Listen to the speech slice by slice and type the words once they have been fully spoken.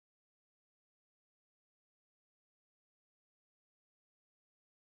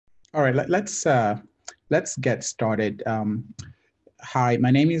All right, let's get started. Hi,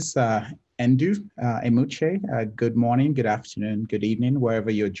 my name is Ndu Emuchay. Good morning, good afternoon, good evening, wherever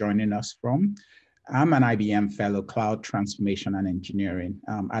you're joining us from. I'm an IBM Fellow, Cloud Transformation and Engineering.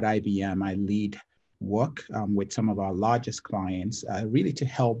 At IBM, I lead work with some of our largest clients, really to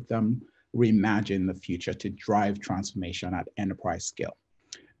help them reimagine the future to drive transformation at enterprise scale.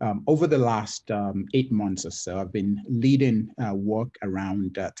 Over the last 8 months or so, I've been leading work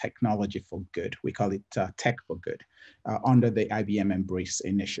around technology for good. We call it Tech for Good under the IBM Embrace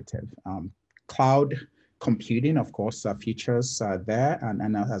initiative. Cloud computing, of course, features there,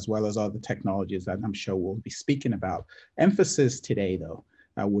 and as well as other technologies that I'm sure we'll be speaking about. Emphasis today, though,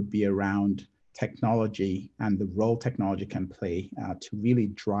 would be around technology and the role technology can play to really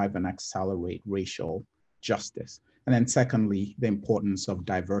drive and accelerate racial justice. And then secondly, the importance of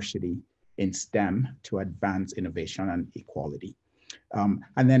diversity in STEM to advance innovation and equality. And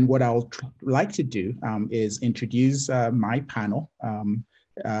then what I'll like to do is introduce my panel.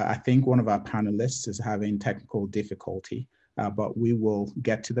 I think one of our panelists is having technical difficulty, but we will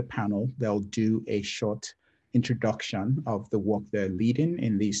get to the panel. They'll do a short introduction of the work they're leading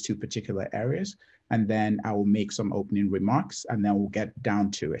in these two particular areas. And then I will make some opening remarks and then we'll get down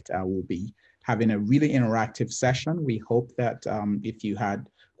to it. I will be having a really interactive session. We hope that if you had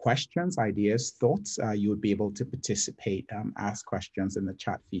questions, ideas, thoughts, you would be able to participate, ask questions in the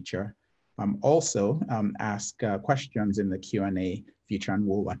chat feature. Also, ask questions in the Q&A feature and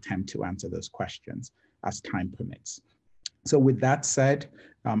we'll attempt to answer those questions as time permits. So with that said,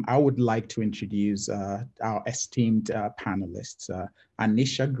 I would like to introduce our esteemed panelists,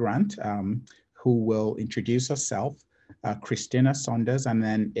 Anesha Grant, who will introduce herself, Christina Saunders, and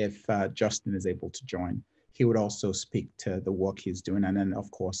then if Justin is able to join, he would also speak to the work he's doing. And then of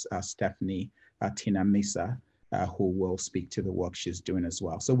course, Stephanie Tena-Meza, who will speak to the work she's doing as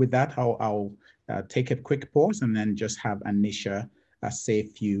well. So with that, I'll take a quick pause and then just have Anesha say a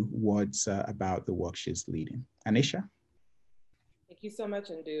few words about the work she's leading. Anesha? Thank you so much,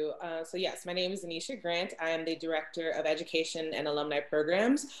 Ndu. So yes, my name is Anesha Grant. I am the Director of Education and Alumni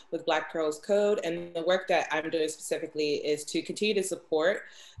Programs with Black Girls Code. And the work that I'm doing specifically is to continue to support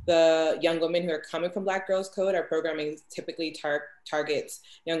the young women who are coming from Black Girls Code. Our programming typically targets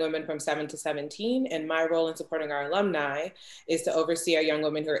young women from 7 to 17. And my role in supporting our alumni is to oversee our young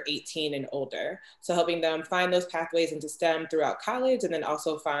women who are 18 and older. So helping them find those pathways into STEM throughout college and then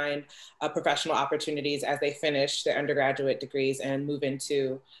also find professional opportunities as they finish their undergraduate degrees and move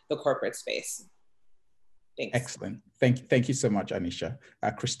into the corporate space. Thanks. Excellent. Thank you so much, Anesha.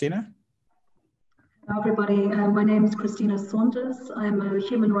 Christina? Hello, everybody. My name is Christina Saunders. I'm a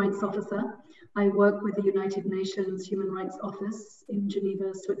human rights officer. I work with the United Nations Human Rights Office in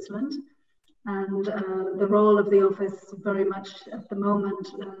Geneva, Switzerland. And the role of the office very much at the moment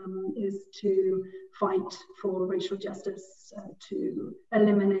is to fight for racial justice, to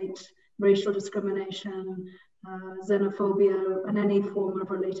eliminate racial discrimination, xenophobia, and any form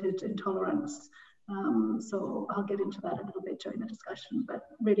of related intolerance. So I'll get into that a little bit during the discussion, but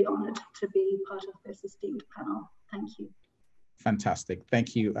really honored to be part of this esteemed panel. Thank you. Fantastic.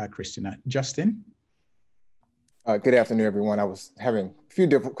 Thank you, Christina. Justin? Good afternoon, everyone. I was having a few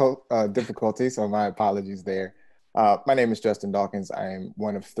difficulties, so my apologies there. My name is Justin Dawkins. I am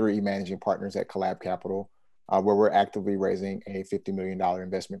one of 3 managing partners at Collab Capital, where we're actively raising a $50 million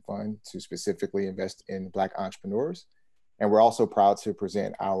investment fund to specifically invest in Black entrepreneurs. And we're also proud to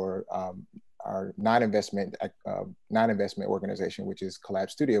present our non-investment organization, which is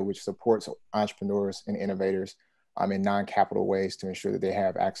Collab Studio, which supports entrepreneurs and innovators in non-capital ways to ensure that they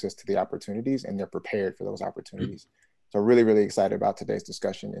have access to the opportunities and they're prepared for those opportunities. So really, really excited about today's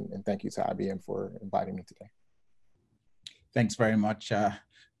discussion, and thank you to IBM for inviting me today. Thanks very much,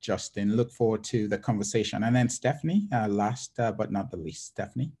 Justin. Look forward to the conversation. And then Stephanie, last but not the least.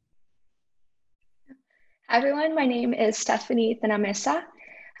 Stephanie. Hi, everyone. My name is Stephanie Tena-Meza.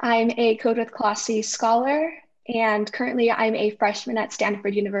 I'm a Code with Colossi scholar, and currently I'm a freshman at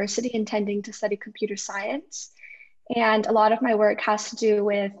Stanford University intending to study computer science. And a lot of my work has to do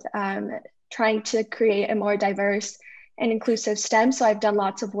with trying to create a more diverse and inclusive STEM. So I've done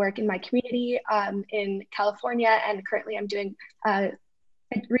lots of work in my community in California, and currently I'm doing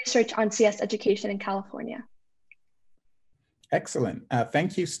research on CS education in California. Excellent.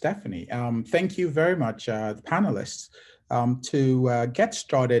 Thank you, Stephanie. Thank you very much, the panelists. To get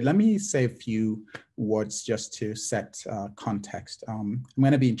started, let me say a few words just to set context. I'm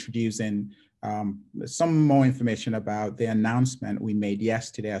going to be introducing some more information about the announcement we made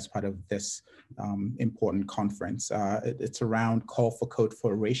yesterday as part of this important conference. It's around Call for Code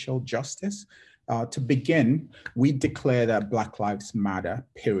for Racial Justice. To begin, we declare that Black Lives Matter,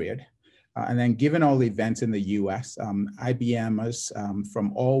 period. And then given all the events in the US, IBMers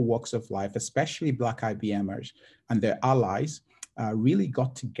from all walks of life, especially Black IBMers and their allies, really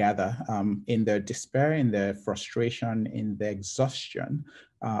got together in their despair, in their frustration, in their exhaustion.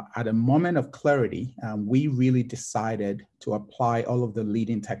 At a moment of clarity, we really decided to apply all of the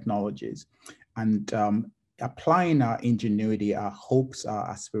leading technologies and applying our ingenuity, our hopes, our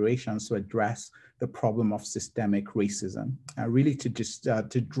aspirations to address the problem of systemic racism, really to just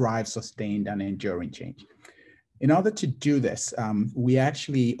to drive sustained and enduring change. In order to do this, we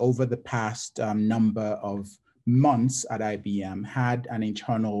actually, over the past number of months at IBM, had an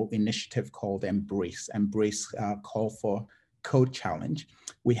internal initiative called Embrace Call for Code Challenge.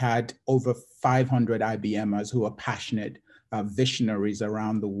 We had over 500 IBMers who are passionate visionaries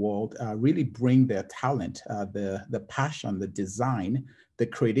around the world really bring their talent, the passion, the design, the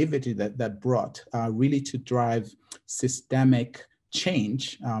creativity that brought really to drive systemic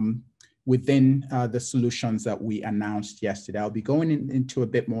change within the solutions that we announced yesterday. I'll be going into a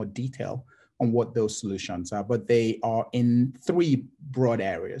bit more detail on what those solutions are, but they are in three broad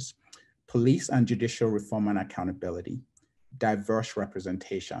areas: police and judicial reform and accountability, diverse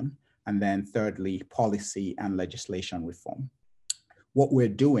representation, and then thirdly, policy and legislation reform. What we're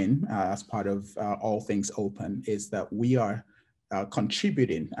doing as part of All Things Open is that we are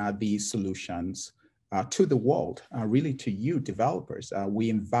contributing these solutions to the world, really to you developers. We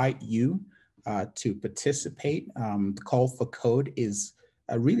invite you to participate. Call for Code is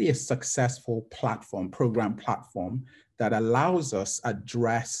really a successful program platform that allows us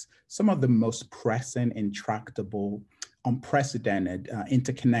address some of the most pressing, intractable, unprecedented,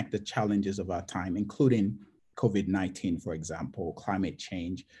 interconnected challenges of our time, including COVID-19, for example, climate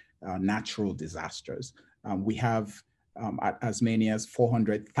change, natural disasters. We have as many as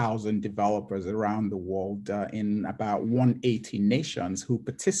 400,000 developers around the world in about 180 nations who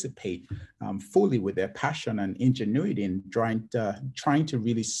participate fully with their passion and ingenuity in trying to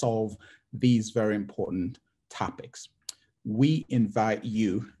really solve these very important topics. We invite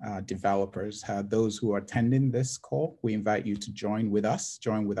you, developers, those who are attending this call, we invite you to join with us,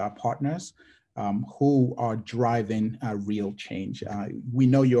 join with our partners who are driving real change. We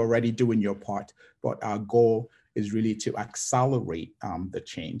know you're already doing your part, but our goal is really to accelerate the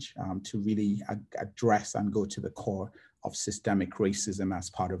change, to really address and go to the core of systemic racism as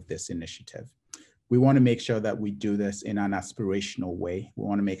part of this initiative. We want to make sure that we do this in an aspirational way. We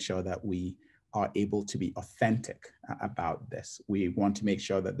want to make sure that we are able to be authentic about this. We want to make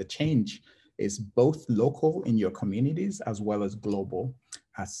sure that the change is both local in your communities as well as global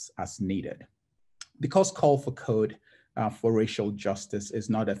as needed. Because Call for Code for racial justice is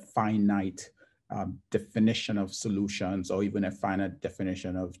not a finite definition of solutions or even a finite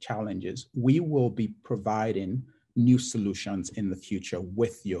definition of challenges, we will be providing new solutions in the future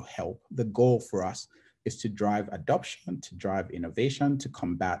with your help. The goal for us is to drive adoption, to drive innovation, to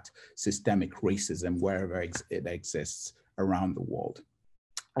combat systemic racism wherever it exists around the world.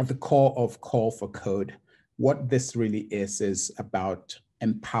 At the core of Call for Code, what this really is about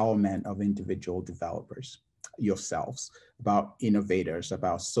empowerment of individual developers, yourselves, about innovators,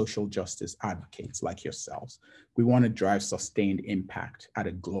 about social justice advocates like yourselves. We want to drive sustained impact at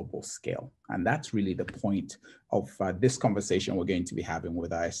a global scale. And that's really the point of this conversation we're going to be having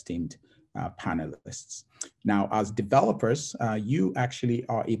with our esteemed panelists. Now, as developers, you actually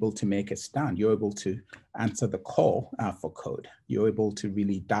are able to make a stand. You're able to answer the call for code. You're able to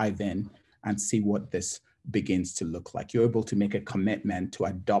really dive in and see what this begins to look like. You're able to make a commitment to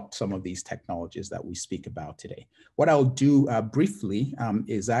adopt some of these technologies that we speak about today. What I'll do briefly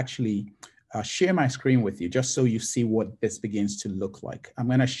is actually share my screen with you just so you see what this begins to look like. I'm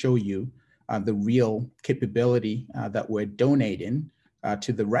going to show you the real capability that we're donating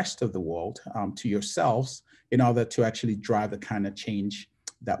to the rest of the world, to yourselves, in order to actually drive the kind of change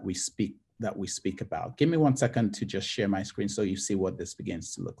that we speak about. Give me 1 second to just share my screen so you see what this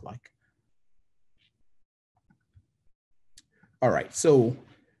begins to look like. All right, so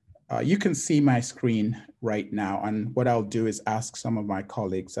you can see my screen right now, and what I'll do is ask some of my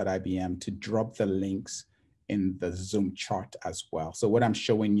colleagues at IBM to drop the links in the Zoom chart as well. So what I'm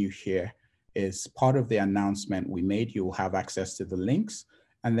showing you here is part of the announcement we made. You'll have access to the links,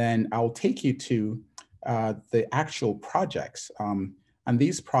 and then I'll take you to the actual projects. And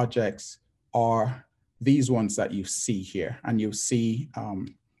these projects are these ones that you see here, and you'll see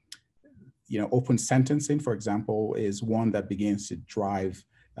open sentencing, for example, is one that begins to drive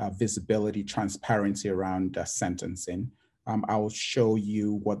visibility, transparency around sentencing. I will show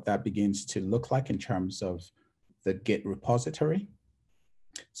you what that begins to look like in terms of the Git repository.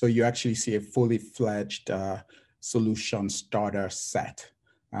 So you actually see a fully fledged solution starter set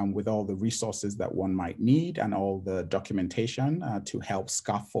with all the resources that one might need and all the documentation to help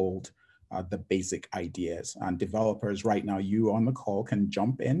scaffold the basic ideas. And developers right now, you on the call can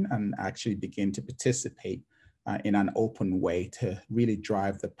jump in and actually begin to participate in an open way to really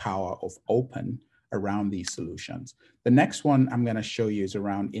drive the power of open around these solutions. The next one I'm going to show you is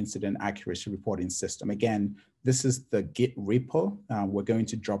around incident accuracy reporting system. Again, this is the Git repo. We're going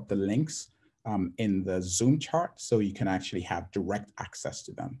to drop the links in the Zoom chart so you can actually have direct access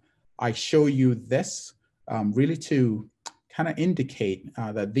to them. I show you this really to kind of indicate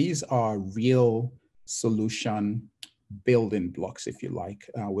that these are real solution building blocks, if you like.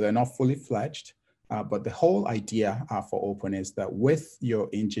 They're not fully fledged, but the whole idea for open is that with your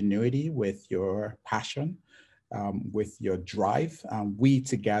ingenuity, with your passion, with your drive, we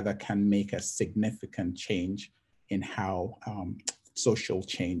together can make a significant change in how social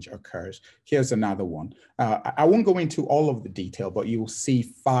change occurs. Here's another one. I won't go into all of the detail, but you'll see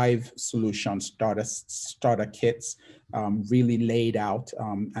 5 solution starter kits really laid out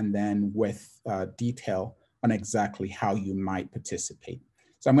and then with detail on exactly how you might participate.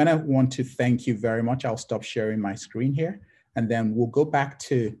 So I'm gonna want to thank you very much. I'll stop sharing my screen here and then we'll go back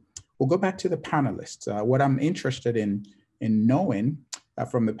to the panelists. What I'm interested in knowing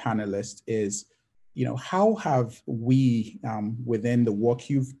from the panelists is, how have we, within the work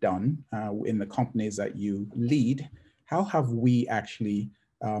you've done in the companies that you lead, how have we actually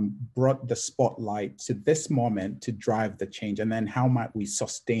brought the spotlight to this moment to drive the change? And then how might we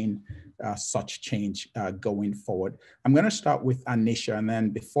sustain such change going forward? I'm going to start with Anesha. And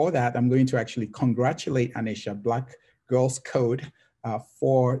then before that, I'm going to actually congratulate Anesha, Black Girls Code,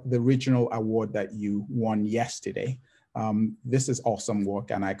 for the regional award that you won yesterday. This is awesome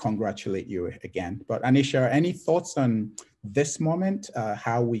work and I congratulate you again. But Anesha, any thoughts on this moment,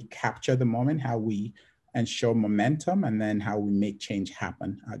 how we capture the moment, how we ensure momentum, and then how we make change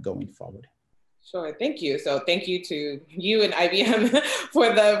happen going forward? Sure, thank you. So thank you to you and IBM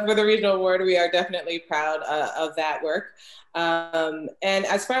for the regional award. We are definitely proud of that work. And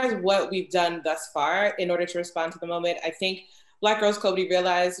as far as what we've done thus far in order to respond to the moment, I think Black Girls Code, we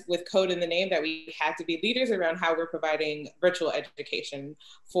realized with code in the name that we had to be leaders around how we're providing virtual education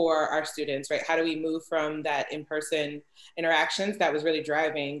for our students, right? How do we move from that in-person interactions that was really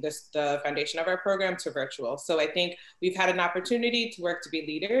driving the foundation of our program to virtual? So I think we've had an opportunity to work to be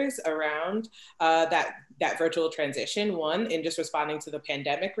leaders around that virtual transition, one, in just responding to the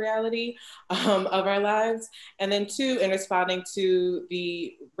pandemic reality of our lives, and then 2, in responding to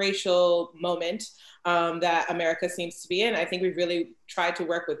the racial moment that America seems to be in. I think we've really tried to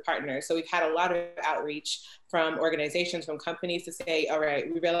work with partners. So we've had a lot of outreach from organizations, from companies to say, all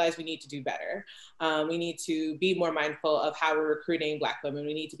right, we realize we need to do better. We need to be more mindful of how we're recruiting Black women.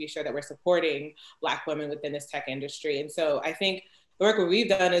 We need to be sure that we're supporting Black women within this tech industry. And so I think the work we've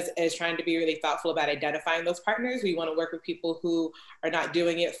done is trying to be really thoughtful about identifying those partners. We want to work with people who are not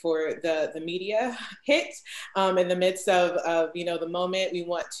doing it for the media hit in the midst of the moment. We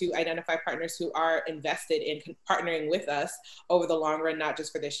want to identify partners who are invested in partnering with us over the long run, not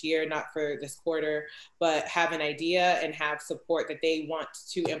just for this year, not for this quarter, but have an idea and have support that they want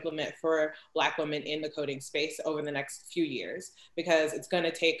to implement for Black women in the coding space over the next few years, because it's going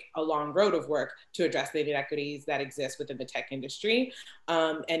to take a long road of work to address the inequities that exist within the tech industry.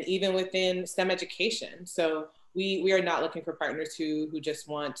 And even within STEM education. So we are not looking for partners who just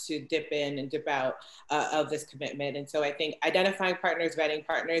want to dip in and dip out of this commitment. And so I think identifying partners, vetting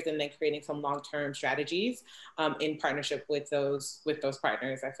partners, and then creating some long-term strategies in partnership with those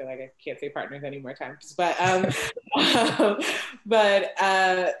partners. I feel like I can't say partners any more times, but and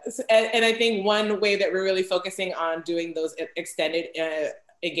I think one way that we're really focusing on doing those extended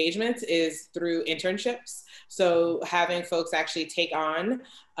engagements is through internships. So having folks actually take on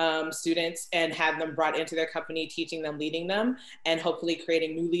students and have them brought into their company, teaching them, leading them, and hopefully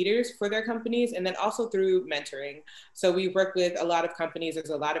creating new leaders for their companies, and then also through mentoring. So we work with a lot of companies. There's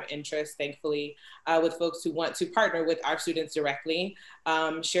a lot of interest, thankfully, with folks who want to partner with our students directly,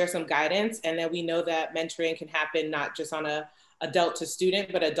 share some guidance, and then we know that mentoring can happen not just on a adult to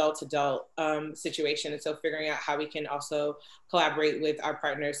student, but adult to adult situation. And so figuring out how we can also collaborate with our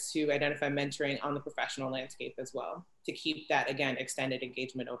partners to identify mentoring on the professional landscape as well, to keep that, again, extended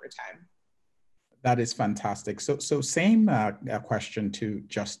engagement over time. That is fantastic. So same question to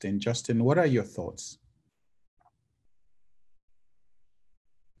Justin. Justin, what are your thoughts?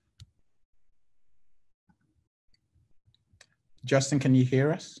 Justin, can you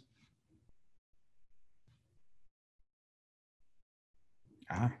hear us?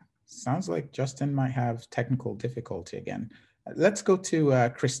 Sounds like Justin might have technical difficulty again. Let's go to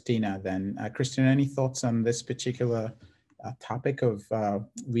Christina then. Christina, any thoughts on this particular topic of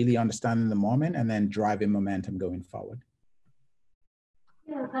really understanding the moment and then driving momentum going forward?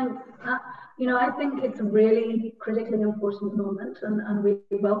 Yeah, thanks. You know, I think it's a really critically important moment, and we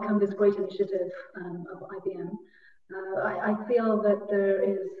welcome this great initiative of IBM. I feel that there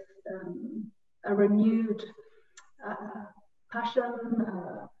is a renewed passion,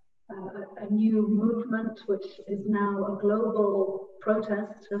 a new movement, which is now a global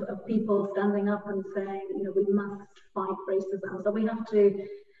protest of people standing up and saying, you know, we must fight racism. So we have to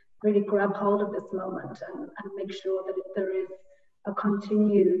really grab hold of this moment and make sure that there is a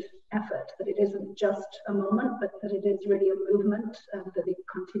continued effort, that it isn't just a moment, but that it is really a movement, that it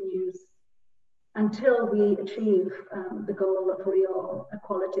continues until we achieve the goal of real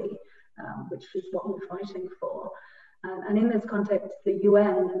equality, which is what we're fighting for. And in this context, the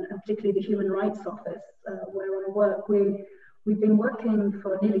UN, and particularly the Human Rights Office, where I work, we've been working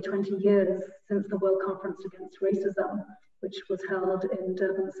for nearly 20 years since the World Conference Against Racism, which was held in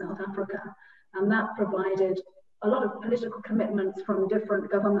Durban, South Africa. And that provided a lot of political commitments from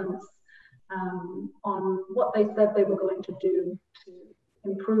different governments on what they said they were going to do to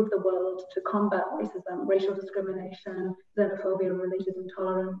improve the world, to combat racism, racial discrimination, xenophobia, religious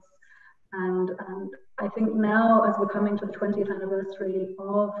intolerance. And I think now, as we're coming to the 20th anniversary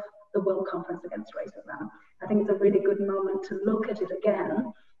of the World Conference Against Racism, I think it's a really good moment to look at it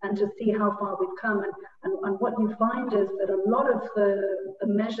again and to see how far we've come. And what you find is that a lot of the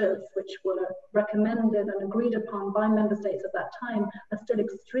measures which were recommended and agreed upon by member states at that time are still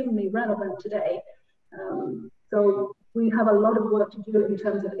extremely relevant today. So we have a lot of work to do in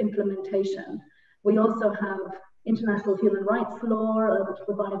terms of implementation. We also have international human rights law, which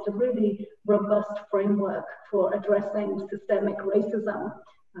provides a really robust framework for addressing systemic racism.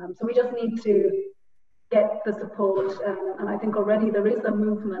 So we just need to get the support, and I think already there is a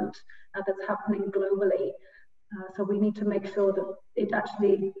movement that's happening globally. So we need to make sure that it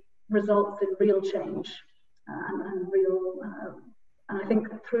actually results in real change and real, and I think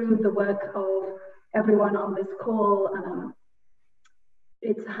through the work of everyone on this call,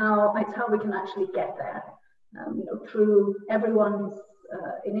 it's how we can actually get there. You know, through everyone's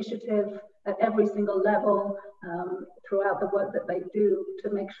initiative at every single level, throughout the work that they do, to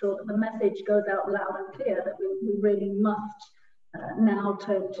make sure that the message goes out loud and clear that we really must now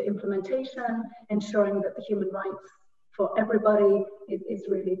turn to implementation, ensuring that the human rights for everybody is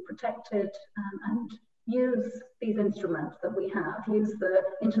really protected, and use these instruments that we have, use the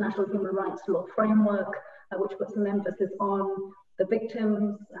international human rights law framework, which puts an emphasis on the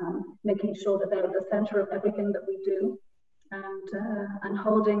victims, making sure that they're at the center of everything that we do, and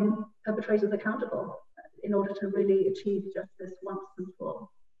holding perpetrators accountable in order to really achieve justice once and for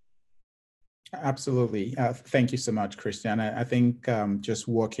all. Absolutely. Thank you so much, Christiana. I think just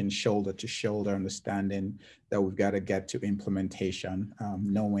working shoulder to shoulder, understanding that we've got to get to implementation,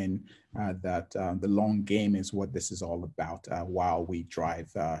 knowing that the long game is what this is all about, while we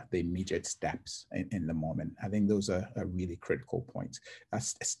drive the immediate steps in the moment. I think those are really critical points.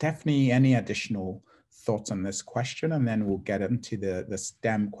 Stephanie, any additional thoughts on this question? And then we'll get into the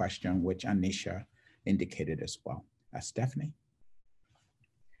STEM question, which Anesha indicated as well. Stephanie?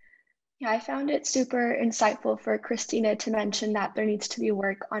 Yeah, I found it super insightful for Christina to mention that there needs to be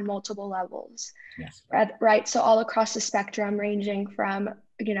work on multiple levels. Yes. Right. So all across the spectrum, ranging from,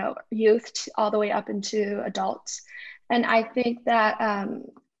 you know, youth all the way up into adults. And I think that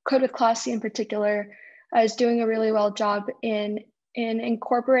Code with Classy in particular is doing a really well job in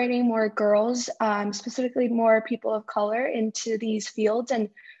incorporating more girls, specifically more people of color, into these fields, and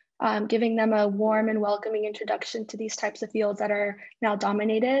giving them a warm and welcoming introduction to these types of fields that are now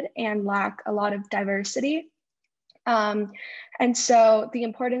dominated and lack a lot of diversity. And so the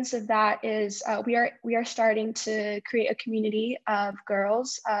importance of that is we are starting to create a community of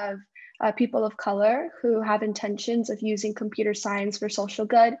girls, of people of color who have intentions of using computer science for social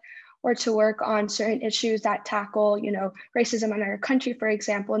good, or to work on certain issues that tackle, you know, racism in our country, for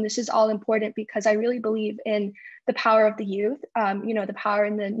example. And this is all important because I really believe in the power of the youth, you know, the power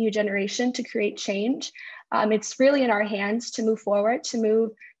in the new generation to create change. It's really in our hands to move forward,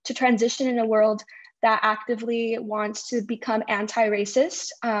 to transition in a world that actively wants to become anti-racist.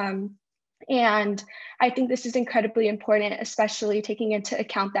 And I think this is incredibly important, especially taking into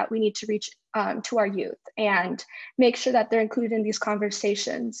account that we need to reach to our youth. and make sure that they're included in these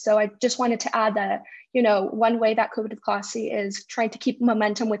conversations. So I just wanted to add that, you know, one way that Code with Classy is trying to keep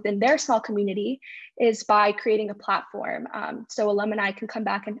momentum within their small community is by creating a platform. So alumni can come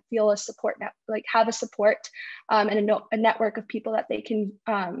back and feel a support net, like have a support and a network of people that they can,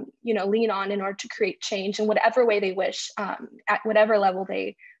 you know, lean on in order to create change in whatever way they wish, at whatever level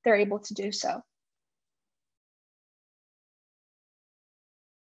they're able to do so.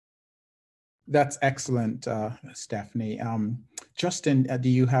 That's excellent, Stephanie. Justin, do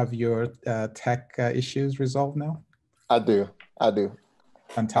you have your tech issues resolved now? I do.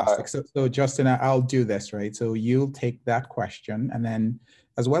 Fantastic. So Justin, I'll do this, right? So you'll take that question, and then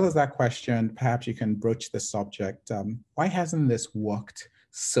as well as that question, perhaps you can broach the subject. Why hasn't this worked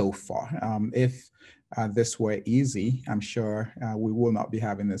so far? If this were easy, I'm sure we will not be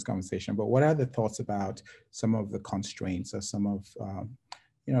having this conversation, but what are the thoughts about some of the constraints or some of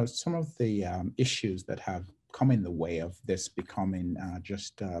some of the issues that have come in the way of this becoming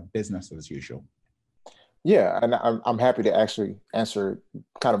just business as usual? Yeah, and I'm happy to actually answer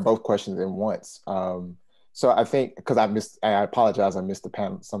kind of both questions in once. So I think, because I apologize, I missed the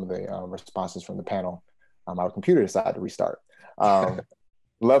panel, some of the responses from the panel. Our computer decided to restart.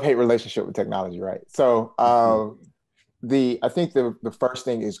 Love-hate relationship with technology, right? So I think the first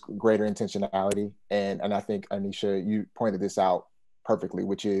thing is greater intentionality. And I think, Anesha, you pointed this out perfectly,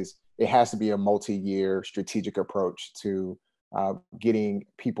 which is it has to be a multi-year strategic approach to getting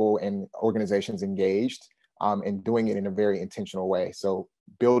people and organizations engaged and doing it in a very intentional way. So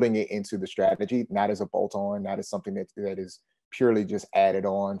building it into the strategy, not as a bolt-on, not as something that is purely just added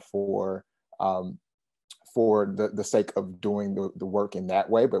on for the sake of doing the work in that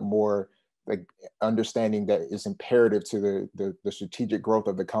way, but more like understanding that it's imperative to the strategic growth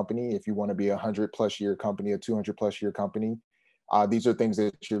of the company. If you want to be a 100+ year company, a 200+ year company, these are things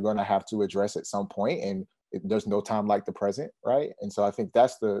that you're going to have to address at some point, and there's no time like the present, right? And so I think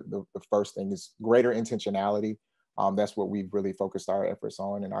that's the first thing is greater intentionality. That's what we've really focused our efforts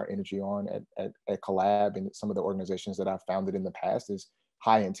on and our energy on at Collab, and some of the organizations that I've founded in the past is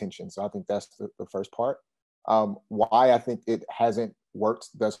high intention. So I think that's the first part. Why I think it hasn't worked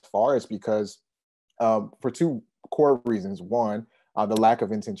thus far is because for two core reasons. One, the lack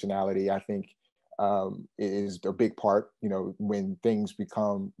of intentionality, I think, is a big part. You know, when things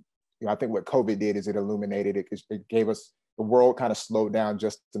become, I think what COVID did is it illuminated it. It gave us, the world kind of slowed down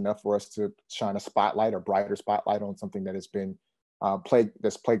just enough for us to shine a spotlight, or brighter spotlight, on something that has been plagued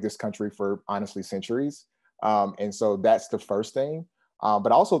this country for honestly centuries. And so that's the first thing.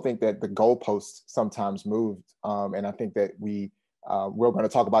 But I also think that the goalposts sometimes moved. And I think that we're going to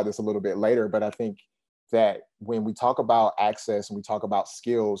talk about this a little bit later, but I think that when we talk about access and we talk about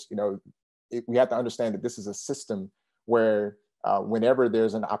skills, we have to understand that this is a system where whenever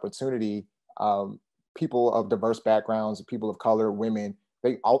there's an opportunity, people of diverse backgrounds, people of color, women,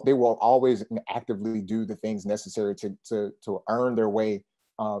 they will always actively do the things necessary to earn their way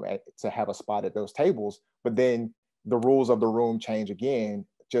to have a spot at those tables. But then the rules of the room change again,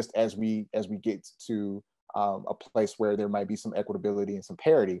 just as we get to a place where there might be some equitability and some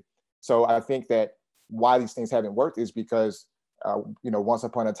parity. So I think that why these things haven't worked is because once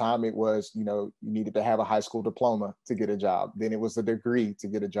upon a time it was, you needed to have a high school diploma to get a job. Then it was a degree to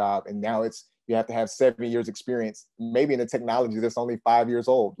get a job. And now you have to have 7 years experience, maybe in a technology that's only 5 years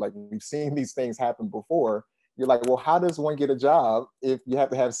old. Like, we've seen these things happen before. You're like, well, how does one get a job if you have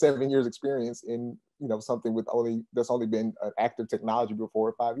to have 7 years experience in, something that's only been active technology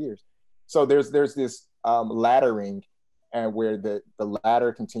before 5 years? So there's this laddering, and where the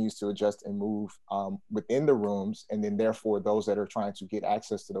ladder continues to adjust and move within the rooms. And then therefore those that are trying to get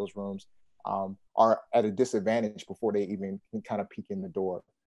access to those rooms are at a disadvantage before they even can kind of peek in the door.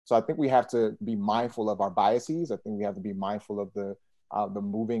 So I think we have to be mindful of our biases. I think we have to be mindful of the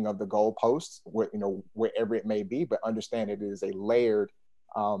moving of the goalposts, wherever it may be, but understand it is a layered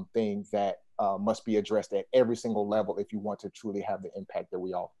thing that must be addressed at every single level if you want to truly have the impact that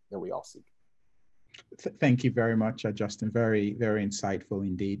we all seek. Thank you very much, Justin. Very, very insightful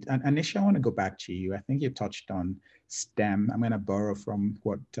indeed. And Anesha, I want to go back to you. I think you touched on STEM. I'm going to borrow from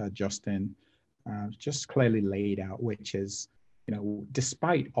what Justin just clearly laid out, which is,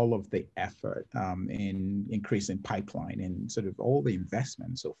 despite all of the effort in increasing pipeline and sort of all the investment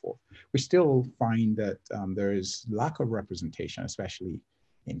and so forth, we still find that there is lack of representation, especially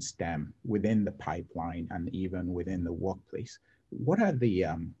in STEM, within the pipeline and even within the workplace. What are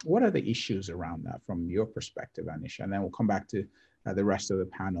the issues around that from your perspective, Anesha? And then we'll come back to the rest of the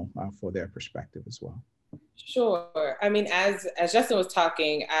panel for their perspective as well. Sure. I mean, as Justin was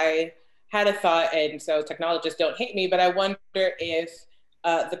talking, I had a thought, and so technologists don't hate me, but I wonder if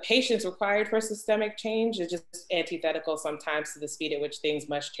the patience required for systemic change is just antithetical sometimes to the speed at which things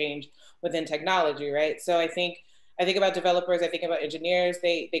must change within technology, right? So I think about developers, I think about engineers,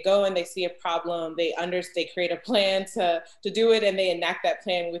 they go and they see a problem, they create a plan to do it, and they enact that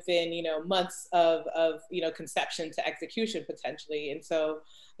plan within, months of conception to execution potentially. And so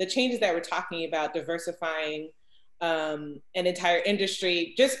the changes that we're talking about, diversifying an entire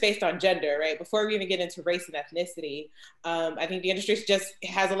industry just based on gender, right? Before we even get into race and ethnicity, I think the industry just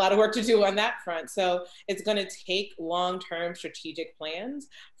has a lot of work to do on that front. So it's going to take long-term strategic plans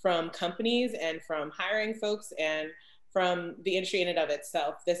from companies and from hiring folks and from the industry in and of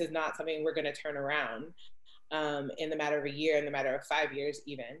itself. This is not something we're going to turn around in the matter of a year, in the matter of 5 years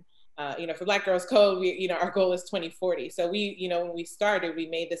even. For Black Girls Code, our goal is 2040. So when we started, we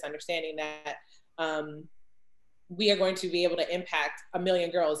made this understanding that we are going to be able to impact 1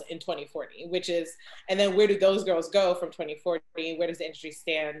 million girls in 2040, and then where do those girls go from 2040? Where does the industry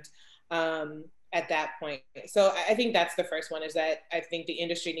stand at that point? So I think that's the first one, is that I think the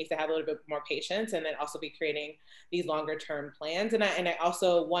industry needs to have a little bit more patience and then also be creating these longer term plans. And I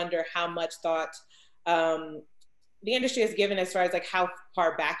also wonder how much thought the industry has given as far as like how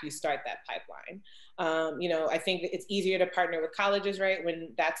far back you start that pipeline. I think it's easier to partner with colleges, right?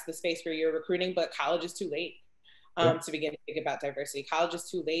 When that's the space where you're recruiting, but college is too late. To begin to think about diversity. College is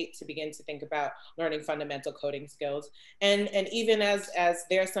too late to begin to think about learning fundamental coding skills. And even as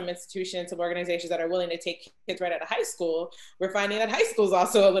there are some institutions, some organizations that are willing to take kids right out of high school, we're finding that high school is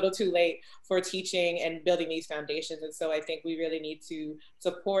also a little too late for teaching and building these foundations. And so I think we really need to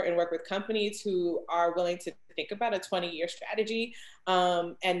support and work with companies who are willing to think about a 20-year strategy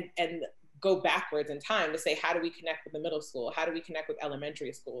and go backwards in time to say, how do we connect with the middle school? How do we connect with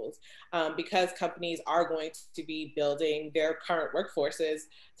elementary schools? Because companies are going to be building their current workforces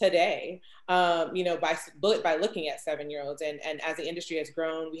today, by looking at 7-year-olds. And as the industry has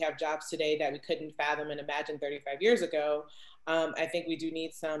grown, we have jobs today that we couldn't fathom and imagine 35 years ago. I think we do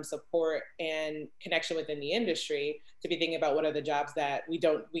need some support and connection within the industry to be thinking about what are the jobs that we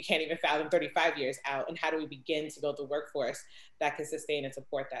can't even fathom 35 years out, and how do we begin to build the workforce that can sustain and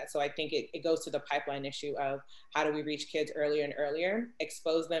support that. So I think it goes to the pipeline issue of how do we reach kids earlier and earlier,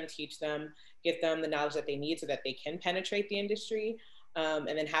 expose them, teach them, give them the knowledge that they need so that they can penetrate the industry. And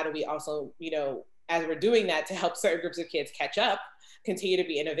then how do we also, as we're doing that, to help certain groups of kids catch up, continue to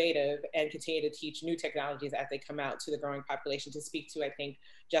be innovative and continue to teach new technologies as they come out to the growing population. To speak to, I think,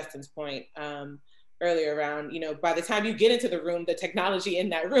 Justin's point earlier around, by the time you get into the room, the technology in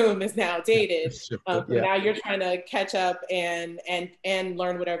that room is now dated. So now you're trying to catch up and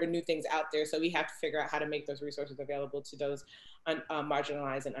learn whatever new things out there. So we have to figure out how to make those resources available to those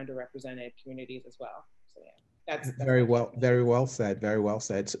marginalized and underrepresented communities as well. So yeah. That's very well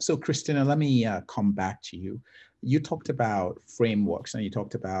said. So Christina, let me come back to you. You talked about frameworks and you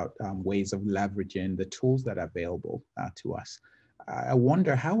talked about ways of leveraging the tools that are available to us. I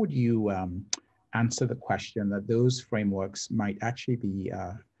wonder, how would you answer the question that those frameworks might actually be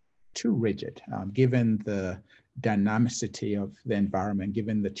too rigid, given the dynamicity of the environment,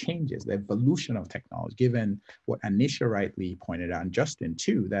 given the changes, the evolution of technology, given what Anesha rightly pointed out, and Justin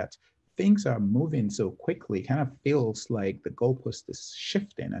too, that things are moving so quickly, kind of feels like the goalpost is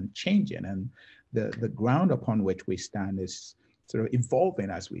shifting and changing, and the ground upon which we stand is sort of evolving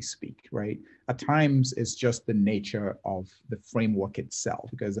as we speak, right? At times, it's just the nature of the framework itself,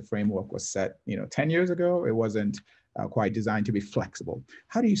 because the framework was set, 10 years ago. It wasn't quite designed to be flexible.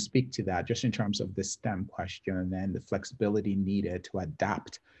 How do you speak to that, just in terms of the STEM question and then the flexibility needed to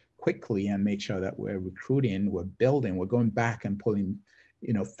adapt quickly and make sure that we're recruiting, we're building, we're going back and pulling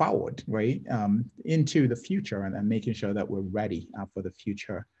forward, right, into the future, and making sure that we're ready for the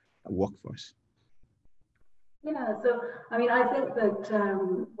future workforce? Yeah, so I mean, I think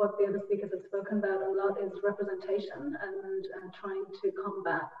that what the other speakers have spoken about a lot is representation and trying to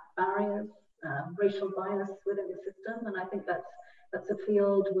combat barriers, racial bias within the system, and I think that's a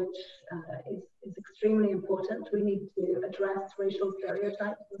field which is extremely important. We need to address racial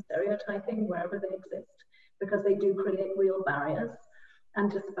stereotypes and stereotyping wherever they exist, because they do create real barriers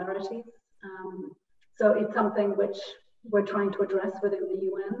and disparities. So it's something which we're trying to address within the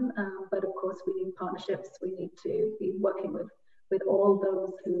UN, but of course we need partnerships. We need to be working with all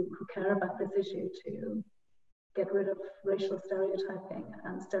those who care about this issue to get rid of racial stereotyping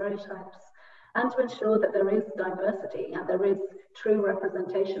and stereotypes, and to ensure that there is diversity and there is true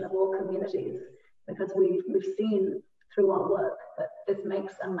representation of all communities, because we've seen through our work that this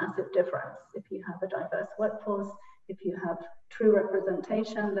makes a massive difference. If you have a diverse workforce, if you have true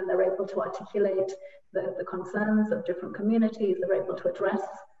representation, then they're able to articulate the concerns of different communities. They're able to address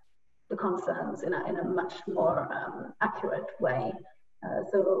the concerns in a much more accurate way.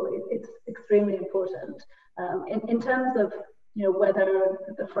 So it's extremely important. In terms of whether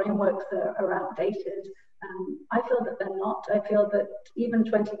the frameworks are outdated, I feel that they're not. I feel that even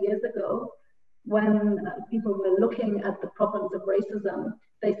 20 years ago, when people were looking at the problems of racism,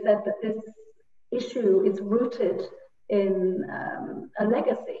 they said that this issue is rooted in a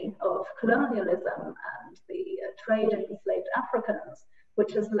legacy of colonialism and the trade in enslaved Africans,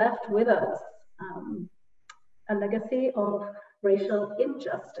 which has left with us a legacy of racial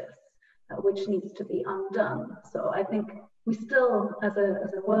injustice, which needs to be undone. So I think we still, as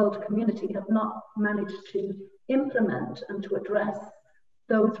a world community, have not managed to implement and to address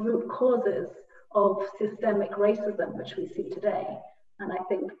those root causes of systemic racism which we see today. And I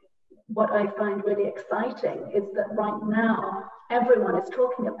think what I find really exciting is that right now, everyone is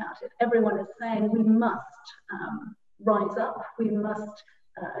talking about it. Everyone is saying we must rise up, we must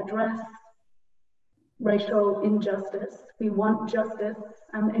address racial injustice. We want justice,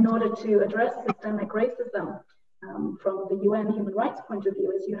 and in order to address systemic racism from the UN human rights point of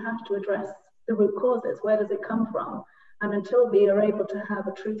view, is you have to address the root causes. Where does it come from? And until we are able to have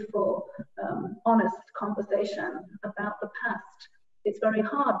a truthful, honest conversation about the past, it's very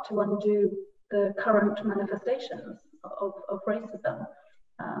hard to undo the current manifestations of racism.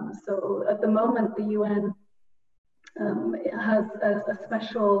 So at the moment, the UN has a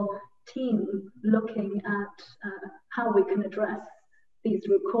special team looking at how we can address these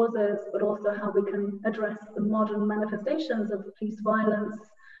root causes, but also how we can address the modern manifestations of police violence,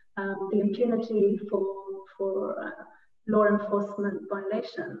 the impunity for law enforcement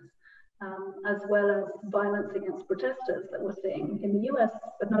violations, as well as violence against protesters that we're seeing in the US,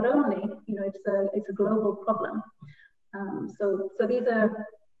 but not only, it's a global problem. So these are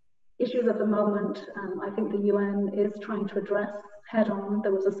issues of the moment. I think the UN is trying to address head on.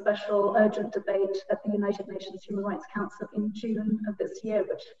 There was a special urgent debate at the United Nations Human Rights Council in June of this year,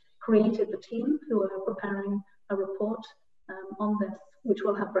 which created the team who are preparing a report on this, which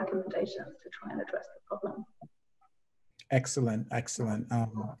will have recommendations to try and address the problem. Excellent, excellent.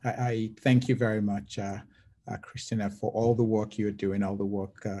 I thank you very much, Christina, for all the work you're doing, all the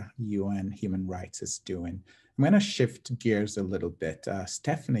work UN Human Rights is doing. I'm going to shift gears a little bit.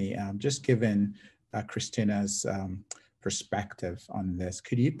 Stephanie, just given Christina's perspective on this,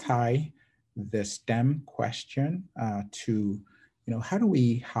 could you tie the STEM question to, how do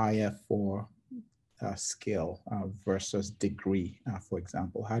we hire for skill versus degree, for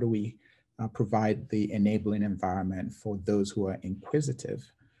example? How do we provide the enabling environment for those who are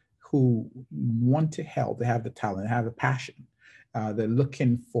inquisitive, who want to help, they have the talent, they have a passion, they're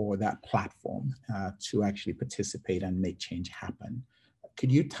looking for that platform to actually participate and make change happen?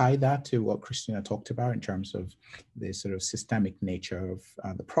 Could you tie that to what Christina talked about in terms of the sort of systemic nature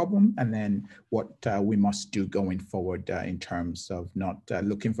of the problem, and then what we must do going forward in terms of not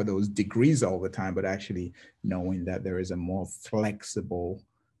looking for those degrees all the time, but actually knowing that there is a more flexible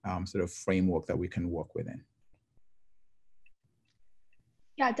sort of framework that we can work within?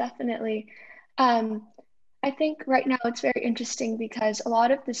 Yeah, definitely. I think right now it's very interesting because a lot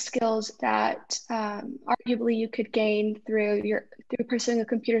of the skills that arguably you could gain through pursuing a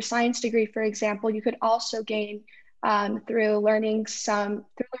computer science degree, for example, you could also gain through learning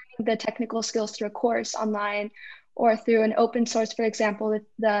the technical skills through a course online, or through an open source, for example,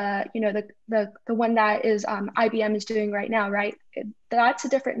 the one that is IBM is doing right now, right? That's a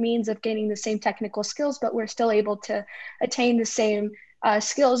different means of gaining the same technical skills, but we're still able to attain the same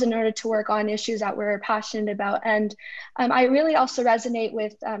skills in order to work on issues that we're passionate about. And I really also resonate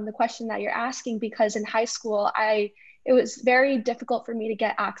with the question that you're asking, because in high school, it was very difficult for me to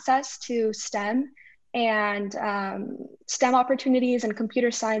get access to STEM and STEM opportunities and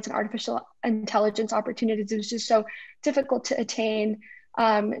computer science and artificial intelligence opportunities. It was just so difficult to attain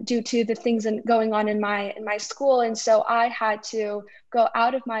due to the things going on in my school. And so I had to go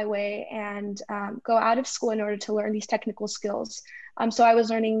out of my way and go out of school in order to learn these technical skills. So I was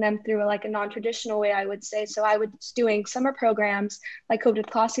learning them through like a non-traditional way, I would say. So I was doing summer programs like Code with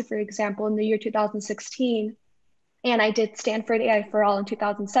Classy, for example, in the year 2016. And I did Stanford AI for All in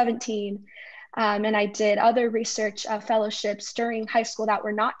 2017. And I did other research fellowships during high school that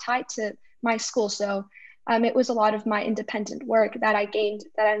were not tied to my school. So it was a lot of my independent work that I gained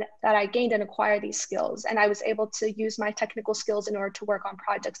and acquired these skills. And I was able to use my technical skills in order to work on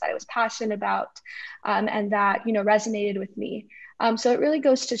projects that I was passionate about and that resonated with me. So it really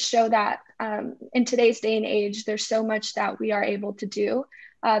goes to show that in today's day and age, there's so much that we are able to do.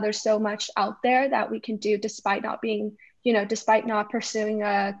 There's so much out there that we can do despite not being despite not pursuing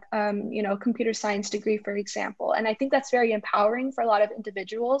a, computer science degree, for example. And I think that's very empowering for a lot of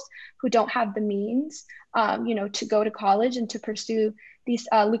individuals who don't have the means, to go to college and to pursue these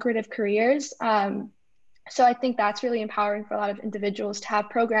lucrative careers. So I think that's really empowering for a lot of individuals to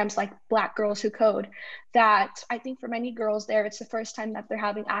have programs like Black Girls Who Code, that I think for many girls there, it's the first time that they're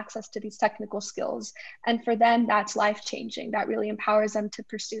having access to these technical skills. And for them, that's life-changing. That really empowers them to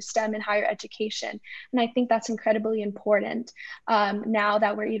pursue STEM and higher education. And I think that's incredibly important now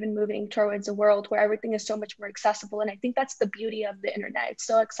that we're even moving towards a world where everything is so much more accessible. And I think that's the beauty of the internet. It's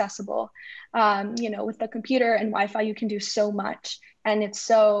so accessible. With the computer and Wi-Fi, you can do so much. And it's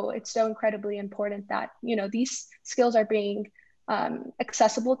so incredibly important that, these skills are being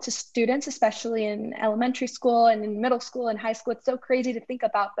accessible to students, especially in elementary school and in middle school and high school. It's so crazy to think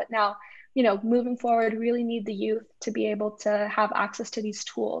about, but now, moving forward, really need the youth to be able to have access to these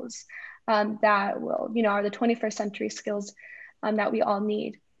tools that will, are the 21st century skills that we all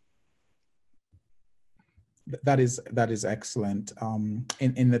need. That is excellent.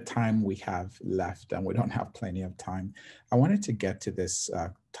 In the time we have left, and we don't have plenty of time, I wanted to get to this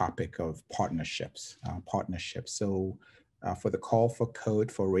topic of partnerships. So for the call for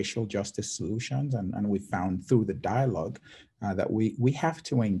code for racial justice solutions, and we found through the dialogue that we have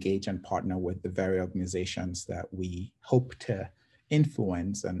to engage and partner with the very organizations that we hope to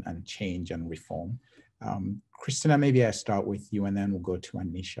influence and change and reform. Christina, maybe I start with you and then we'll go to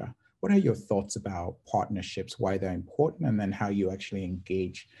Anesha. What are your thoughts about partnerships, why they're important, and then how you actually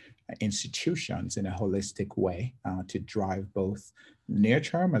engage institutions in a holistic way to drive both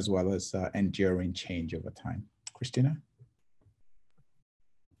near-term as well as enduring change over time? Christina?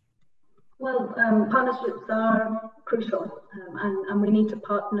 Well, partnerships are crucial, and we need to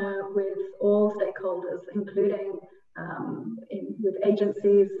partner with all stakeholders, including with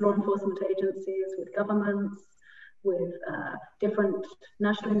agencies, law enforcement agencies, with governments, with different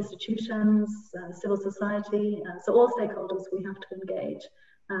national institutions, civil society. So all stakeholders we have to engage.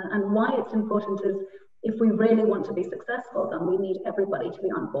 And why it's important is, if we really want to be successful, then we need everybody to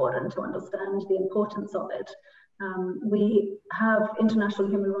be on board and to understand the importance of it. We have international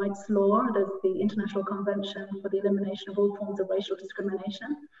human rights law. There's the International Convention for the Elimination of All Forms of Racial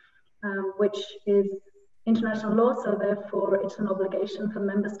Discrimination, which is international law, so therefore it's an obligation for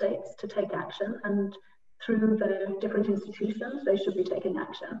member states to take action, and through the different institutions, they should be taking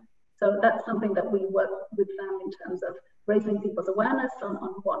action. So that's something that we work with them in terms of raising people's awareness on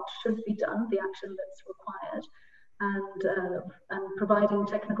what should be done, the action that's required, and providing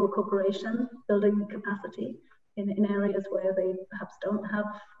technical cooperation, building capacity in areas where they perhaps don't have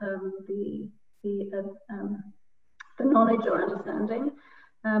the knowledge or understanding.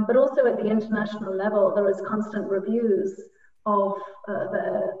 But also at the international level, there is constant reviews of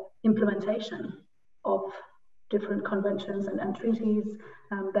the implementation of different conventions and treaties.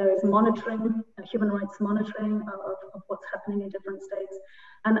 There is monitoring, human rights monitoring of what's happening in different states.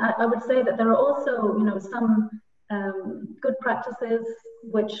 And I would say that there are also, some good practices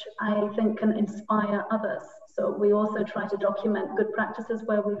which I think can inspire others. So we also try to document good practices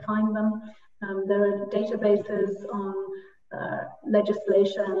where we find them. There are databases on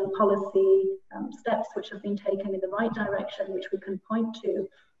legislation, policy, steps which have been taken in the right direction, which we can point to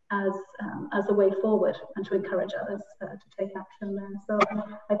as a way forward and to encourage others to take action there. So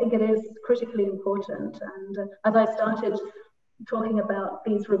I think it is critically important. And as I started talking about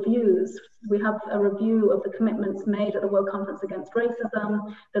these reviews, we have a review of the commitments made at the World Conference Against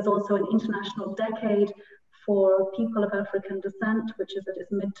Racism. There's also an international decade for people of African descent, which is at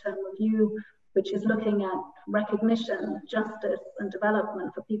its midterm review, which is looking at recognition, justice, and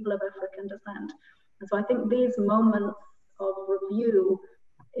development for people of African descent. And so I think these moments of review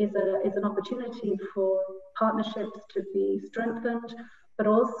is an opportunity for partnerships to be strengthened, but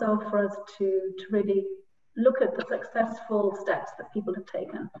also for us to really look at the successful steps that people have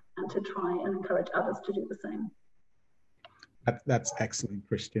taken and to try and encourage others to do the same. That's excellent,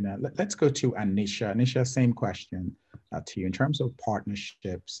 Christina. Let's go to Anesha. Anesha, same question to you. In terms of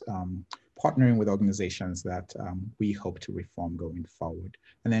partnerships, partnering with organizations that we hope to reform going forward,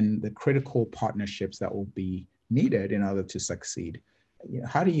 and then the critical partnerships that will be needed in order to succeed.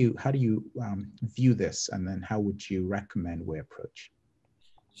 How do you view this, and then how would you recommend we approach?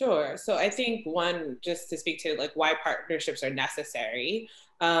 Sure. So I think one, just to speak to like why partnerships are necessary.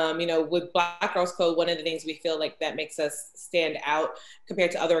 With Black Girls Code, one of the things we feel like that makes us stand out compared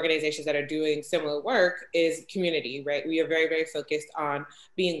to other organizations that are doing similar work is community, right? We are very, very focused on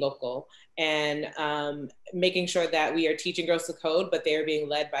being local and making sure that we are teaching girls to code, but they're being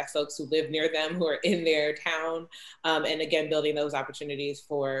led by folks who live near them, who are in their town, and again, building those opportunities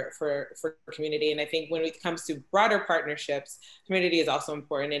for community. And I think when it comes to broader partnerships, community is also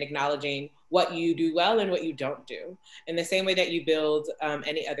important in acknowledging what you do well and what you don't do. In the same way that you build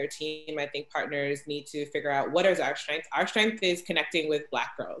any other team, I think partners need to figure out what is our strength. Our strength is connecting with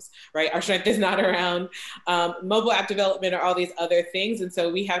Black girls, right? Our strength is not around mobile app development or all these other things. And so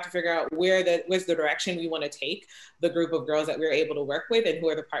we have to figure out where's the direction we want to take the group of girls that we're able to work with, and who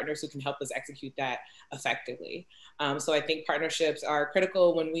are the partners who can help us execute that effectively. So I think partnerships are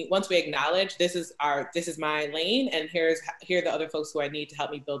critical once we acknowledge this is my lane, and here are the other folks who I need to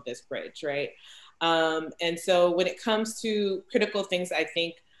help me build this bridge, right? And so when it comes to critical things, I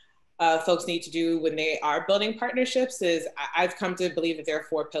think folks need to do when they are building partnerships is I've come to believe that there are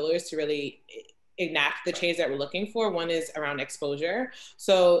 4 pillars to really enact the change that we're looking for. One is around exposure.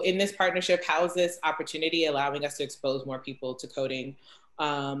 So in this partnership, how is this opportunity allowing us to expose more people to coding?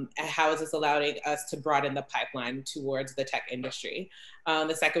 How is this allowing us to broaden the pipeline towards the tech industry?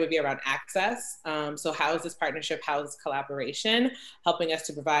 The second would be around access. So how is this partnership, how is this collaboration helping us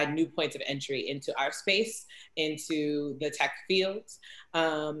to provide new points of entry into our space, into the tech fields?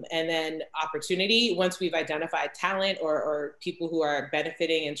 And then opportunity, once we've identified talent or people who are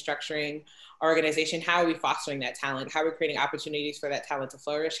benefiting and structuring our organization, how are we fostering that talent? How are we creating opportunities for that talent to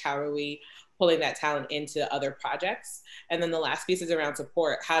flourish? How are we pulling that talent into other projects? And then the last piece is around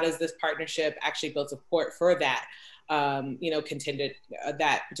support. How does this partnership actually build support for that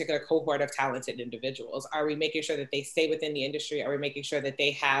that particular cohort of talented individuals? Are we making sure that they stay within the industry? Are we making sure that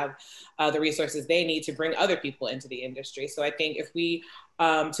they have the resources they need to bring other people into the industry? So I think if we,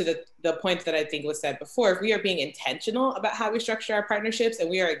 to the point that I think was said before, if we are being intentional about how we structure our partnerships, and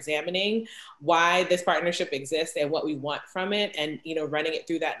we are examining why this partnership exists and what we want from it, and running it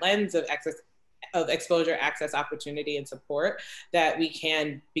through that lens of exposure, access, opportunity, and support, that we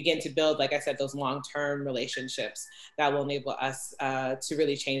can begin to build, like I said, those long-term relationships that will enable us to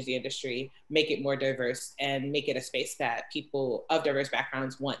really change the industry, make it more diverse, and make it a space that people of diverse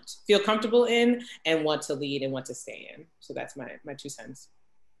backgrounds feel comfortable in and want to lead and want to stay in. So that's my 2 cents.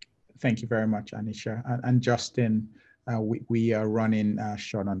 Thank you very much, Anesha. And Justin, we are running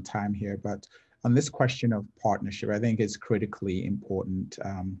short on time here, but on this question of partnership, I think it's critically important,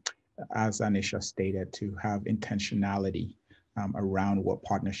 as Anesha stated, to have intentionality around what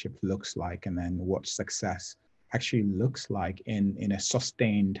partnership looks like, and then what success actually looks like in a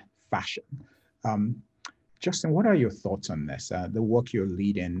sustained fashion. Justin, what are your thoughts on this? The work you're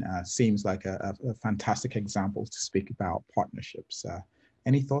leading seems like a fantastic example to speak about partnerships.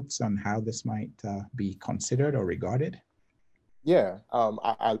 Any thoughts on how this might be considered or regarded? Yeah,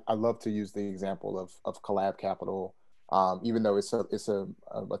 I love to use the example of Collab Capital. Even though it's a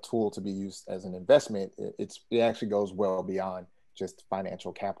tool to be used as an investment, it actually goes well beyond just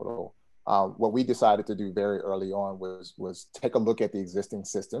financial capital. What we decided to do very early on was take a look at the existing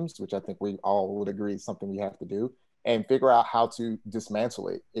systems, which I think we all would agree is something we have to do, and figure out how to dismantle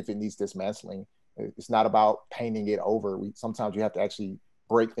it if it needs dismantling. It's not about painting it over. Sometimes you have to actually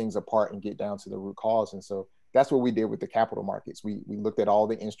break things apart and get down to the root cause. And so that's what we did with the capital markets. We looked at all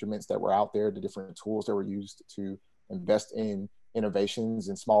the instruments that were out there, the different tools that were used to invest in innovations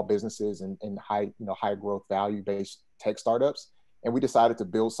and small businesses and high growth value based tech startups. And we decided to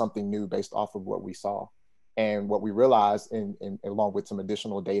build something new based off of what we saw. And what we realized, along with some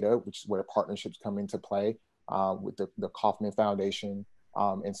additional data, which is where partnerships come into play, with the Kauffman Foundation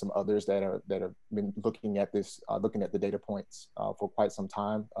and some others that have been looking at the data points for quite some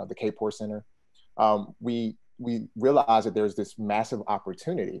time, the KPOR Center. We realized that there's this massive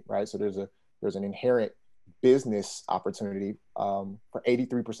opportunity, right? So there's an inherent business opportunity for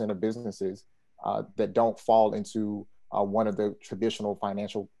 83% of businesses that don't fall into one of the traditional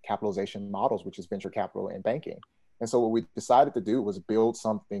financial capitalization models, which is venture capital and banking. And so what we decided to do was build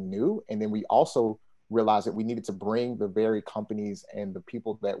something new. And then we also realized that we needed to bring the very companies and the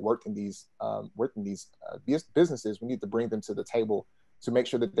people that worked in these businesses, we need to bring them to the table to make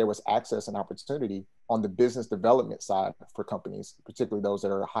sure that there was access and opportunity on the business development side for companies, particularly those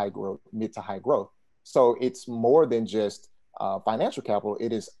that are high growth, mid to high growth. So it's more than just financial capital.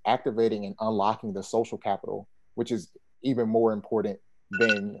 It is activating and unlocking the social capital, which is even more important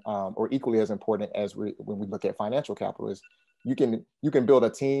than, or equally as important as when we look at financial capital. Is you can build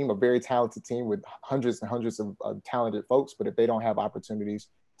a team, a very talented team with hundreds and hundreds of talented folks, but if they don't have opportunities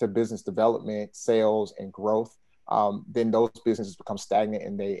to business development, sales, and growth, then those businesses become stagnant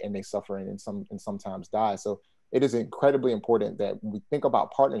and they suffer and sometimes die. So it is incredibly important that when we think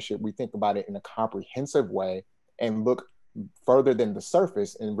about partnership, we think about it in a comprehensive way and look further than the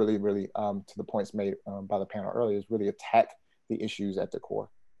surface, and really, to the points made by the panel earlier, is really attack the issues at the core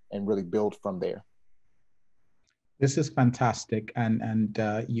and really build from there. This is fantastic, and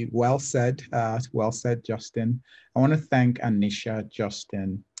you well said, Justin. I want to thank Anesha,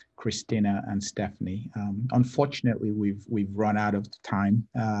 Justin, Christina, and Stephanie. Unfortunately, we've run out of time.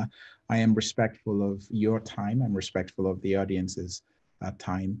 I am respectful of your time. I'm respectful of the audience's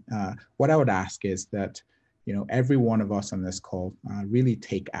time. What I would ask is that, you know, every one of us on this call really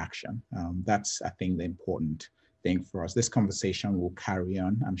take action. That's, I think, the important thing for us. This conversation will carry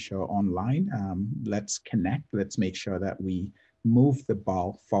on, I'm sure, online. Let's connect. Let's make sure that we move the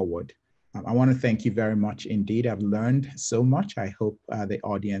ball forward. I want to thank you very much indeed. I've learned so much. I hope the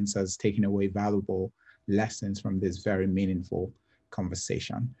audience has taken away valuable lessons from this very meaningful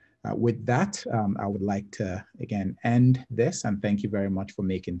conversation. With that, I would like to, again, end this, and thank you very much for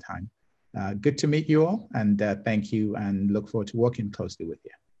making time. Good to meet you all, and thank you, and look forward to working closely with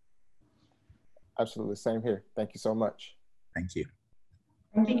you. Absolutely, same here. Thank you so much. Thank you.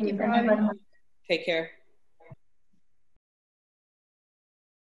 Thank you for having us. Take care.